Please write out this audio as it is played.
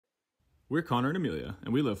We're Connor and Amelia,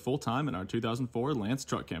 and we live full-time in our 2004 Lance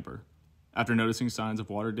truck camper. After noticing signs of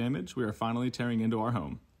water damage, we are finally tearing into our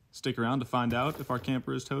home. Stick around to find out if our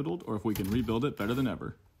camper is totaled or if we can rebuild it better than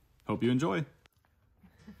ever. Hope you enjoy.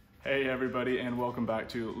 Hey everybody, and welcome back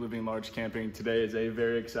to Living Large Camping. Today is a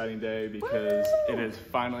very exciting day because it is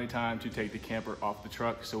finally time to take the camper off the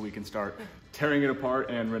truck so we can start tearing it apart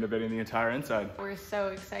and renovating the entire inside. We're so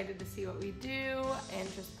excited to see what we do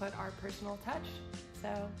and just put our personal touch.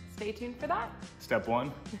 So stay tuned for that. Step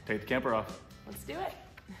one, take the camper off. Let's do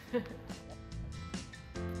it.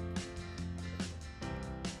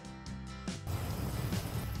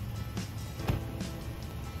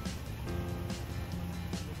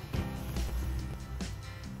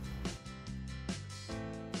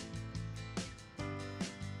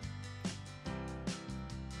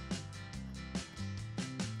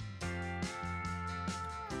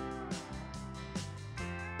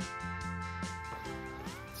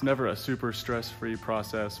 It's never a super stress-free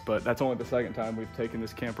process, but that's only the second time we've taken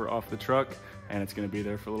this camper off the truck, and it's gonna be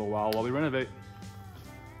there for a little while we renovate.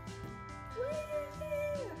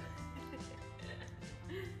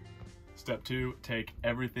 Step two, take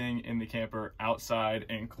everything in the camper outside,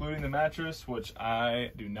 including the mattress, which I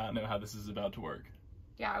do not know how this is about to work.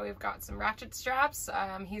 Yeah, we've got some ratchet straps.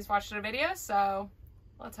 He's watched a video, so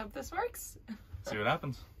let's hope this works. See what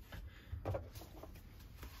happens.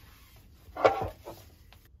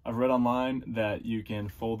 I've read online that you can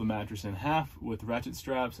fold the mattress in half with ratchet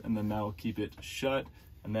straps and then that'll keep it shut.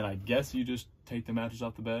 And then I guess you just take the mattress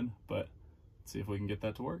off the bed, but let's see if we can get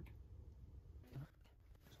that to work.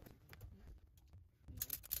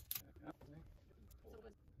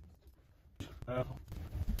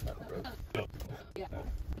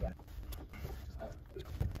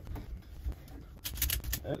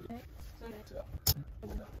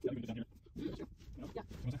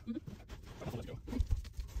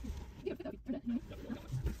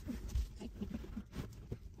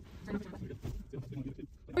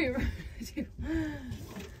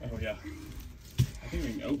 Oh yeah, I think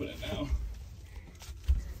we can open it now.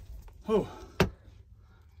 Oh.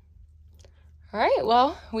 All right,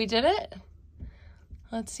 well, we did it.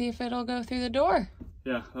 Let's see if it'll go through the door.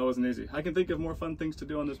 Yeah, that wasn't easy. I can think of more fun things to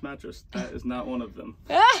do on this mattress. That is not one of them.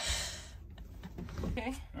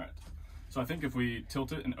 Okay. All right, so I think if we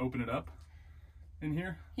tilt it and open it up in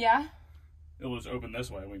here, Yeah? it'll just open this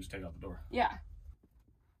way and we can just take out the door. Yeah.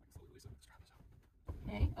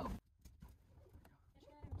 Okay. Oh.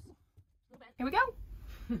 Here we go.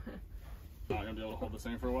 Not gonna be able to hold this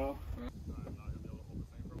thing for a while.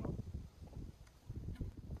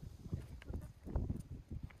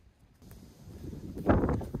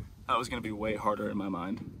 That was gonna be way harder in my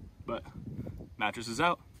mind, but mattress is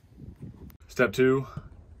out. Step two,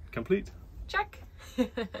 complete. Check.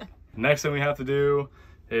 Next thing we have to do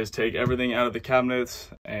is take everything out of the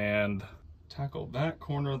cabinets and tackle that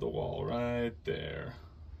corner of the wall right there.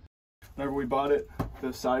 Whenever we bought it,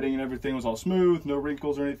 the siding and everything was all smooth, no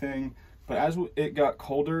wrinkles or anything. But as it got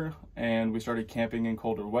colder and we started camping in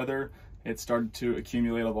colder weather, it started to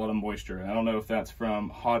accumulate a lot of moisture. And I don't know if that's from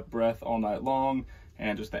hot breath all night long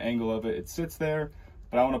and just the angle of it, it sits there.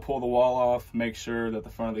 But I want to pull the wall off, make sure that the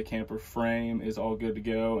front of the camper frame is all good to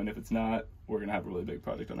go. And if it's not, we're gonna have a really big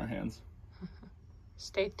project on our hands.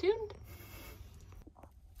 Stay tuned.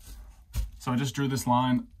 So I just drew this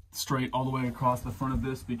line straight all the way across the front of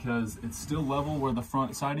this because it's still level where the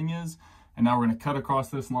front siding is. And now we're gonna cut across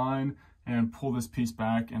this line and pull this piece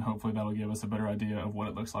back, and hopefully that'll give us a better idea of what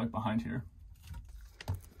it looks like behind here.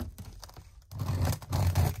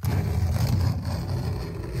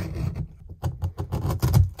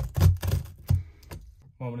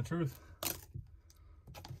 Moment of truth.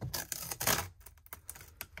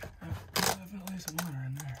 Definitely some water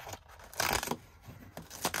in there.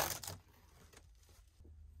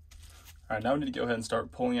 All right, now we need to go ahead and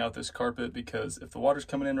start pulling out this carpet because if the water's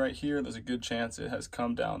coming in right here, there's a good chance it has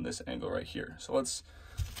come down this angle right here. So let's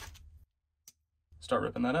start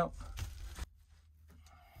ripping that out.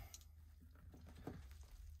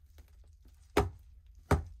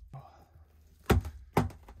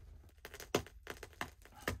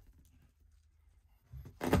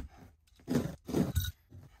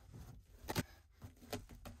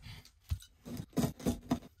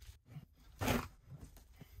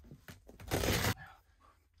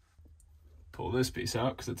 Pull this piece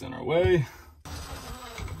out because it's in our way.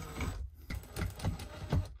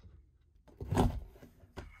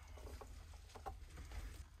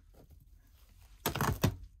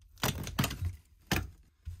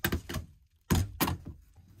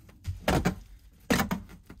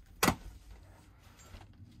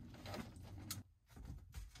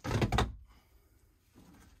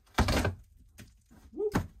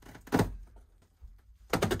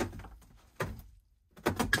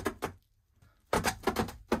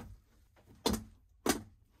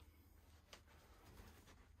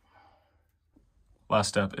 last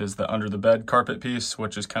step is the under the bed carpet piece,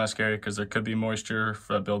 which is kind of scary because there could be moisture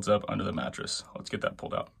that builds up under the mattress. Let's get that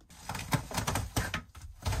pulled out.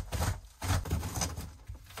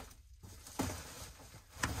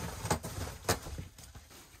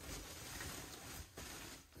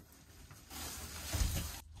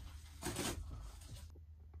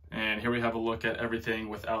 And here we have a look at everything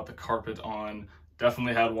without the carpet on.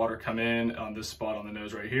 Definitely had water come in on this spot on the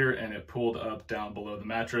nose right here, and it pooled up down below the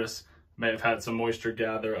mattress. May have had some moisture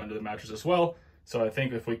gather under the mattress as well. So I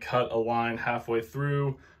think if we cut a line halfway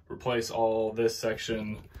through, replace all this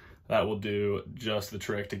section, that will do just the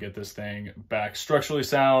trick to get this thing back structurally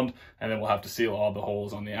sound. And then we'll have to seal all the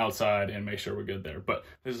holes on the outside and make sure we're good there. But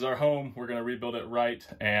this is our home. We're gonna rebuild it right,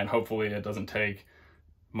 and hopefully it doesn't take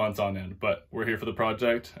months on end, but we're here for the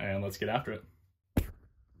project and let's get after it.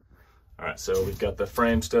 All right, so we've got the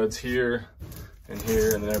frame studs here and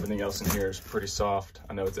here, and then everything else in here is pretty soft.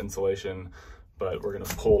 I know it's insulation, but we're gonna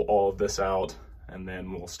pull all of this out and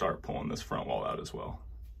then we'll start pulling this front wall out as well.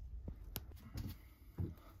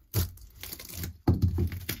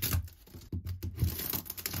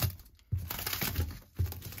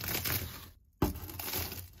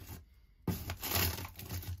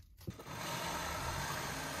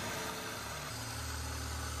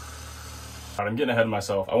 I'm getting ahead of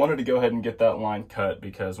myself. I wanted to go ahead and get that line cut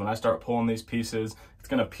because when I start pulling these pieces, it's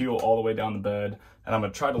gonna peel all the way down the bed, and I'm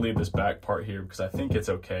gonna try to leave this back part here because I think it's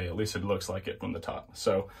okay. At least it looks like it from the top.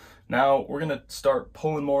 So now we're gonna start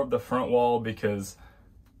pulling more of the front wall because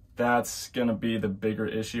that's gonna be the bigger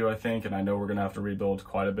issue, I think, and I know we're gonna have to rebuild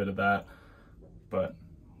quite a bit of that, but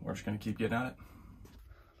we're just gonna keep getting at it.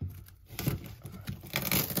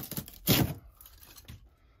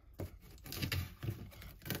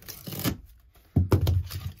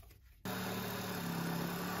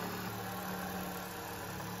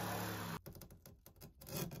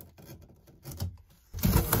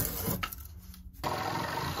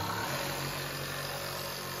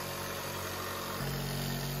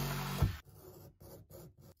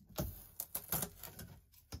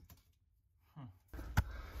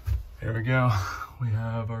 There we go. We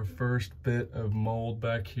have our first bit of mold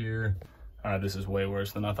back here. This is way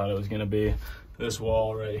worse than I thought it was gonna be. This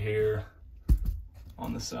wall right here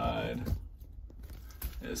on the side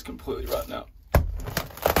is completely rotten out.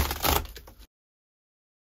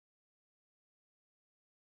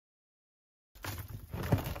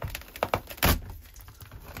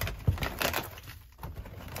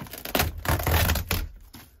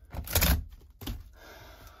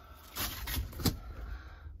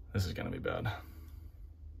 This is gonna be bad.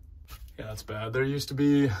 Yeah, that's bad. There used to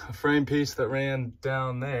be a frame piece that ran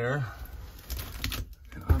down there,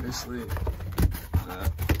 and obviously that's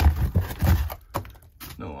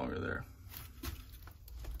no longer there.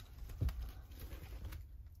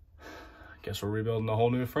 Guess we're rebuilding a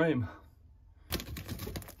whole new frame.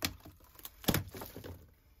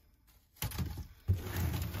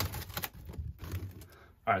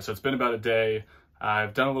 All right, so it's been about a day.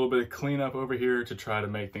 I've done a little bit of cleanup over here to try to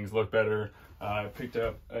make things look better. I picked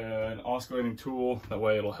up an oscillating tool. That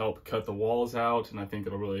way it'll help cut the walls out, and I think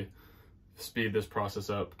it'll really speed this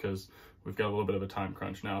process up because we've got a little bit of a time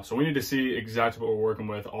crunch now. So we need to see exactly what we're working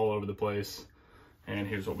with all over the place, and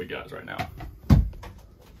here's what we got right now.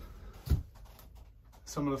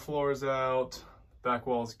 Some of the floor is out, back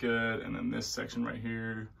wall's good, and then this section right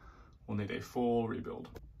here will need a full rebuild.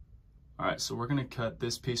 All right, so we're gonna cut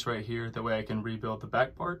this piece right here. That way I can rebuild the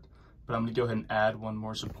back part, but I'm gonna go ahead and add one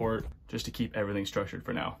more support just to keep everything structured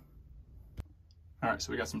for now. All right,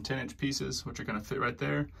 so we got some 10-inch pieces, which are gonna fit right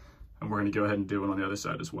there, and we're gonna go ahead and do one on the other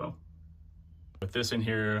side as well. With this in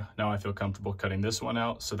here, now I feel comfortable cutting this one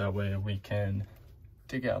out, so that way we can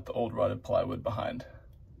dig out the old rotted plywood behind.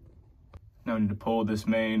 Now we need to pull this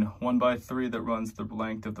main 1x3 that runs the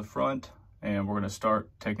length of the front, and we're gonna start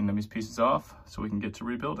taking these pieces off so we can get to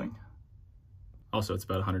rebuilding. Also, it's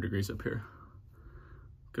about 100 degrees up here.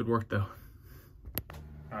 Good work though.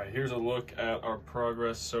 All right, here's a look at our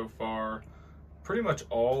progress so far. Pretty much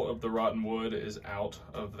all of the rotten wood is out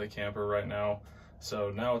of the camper right now.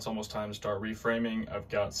 So now it's almost time to start reframing. I've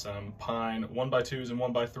got some pine 1x2s and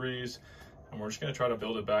 1x3s, and we're just gonna try to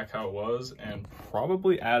build it back how it was and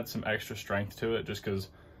probably add some extra strength to it just because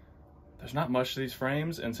there's not much to these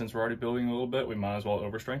frames, and since we're already building a little bit, we might as well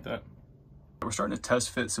overstrength it. We're starting to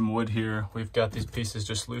test fit some wood here. We've got these pieces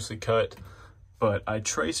just loosely cut, but I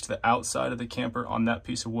traced the outside of the camper on that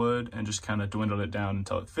piece of wood and just kind of dwindled it down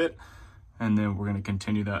until it fit. And then we're gonna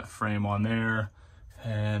continue that frame on there,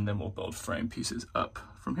 and then we'll build frame pieces up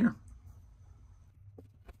from here.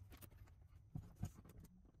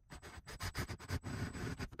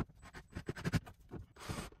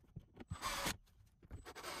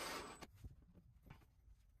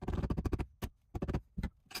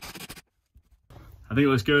 I think it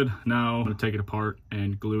looks good. Now I'm gonna take it apart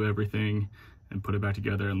and glue everything and put it back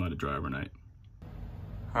together and let it dry overnight.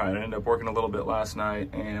 All right, I ended up working a little bit last night,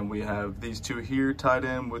 and we have these two here tied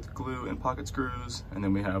in with glue and pocket screws, and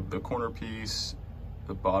then we have the corner piece,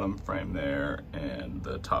 the bottom frame there, and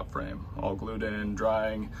the top frame all glued in,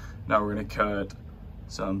 drying. Now we're gonna cut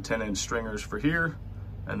some 10-inch stringers for here,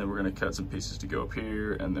 and then we're gonna cut some pieces to go up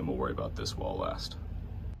here, and then we'll worry about this wall last.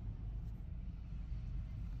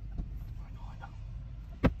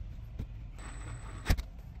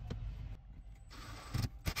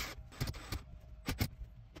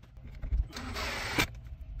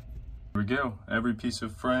 Here we go. Every piece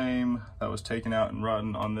of frame that was taken out and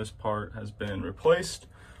rotten on this part has been replaced.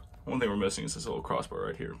 One thing we're missing is this little crossbar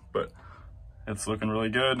right here, but it's looking really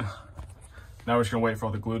good. Now we're just gonna wait for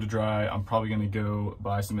all the glue to dry. I'm probably gonna go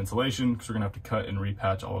buy some insulation because we're gonna have to cut and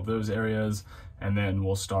repatch all of those areas, and then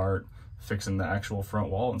we'll start fixing the actual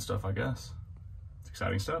front wall and stuff, I guess. It's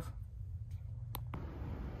exciting stuff.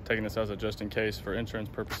 Taking this as a just in case for insurance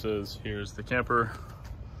purposes, here's the camper.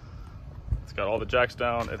 It's got all the jacks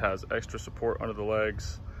down. It has extra support under the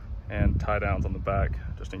legs and tie downs on the back,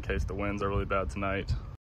 just in case the winds are really bad tonight.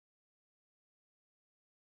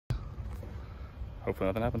 Hopefully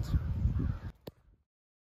nothing happens.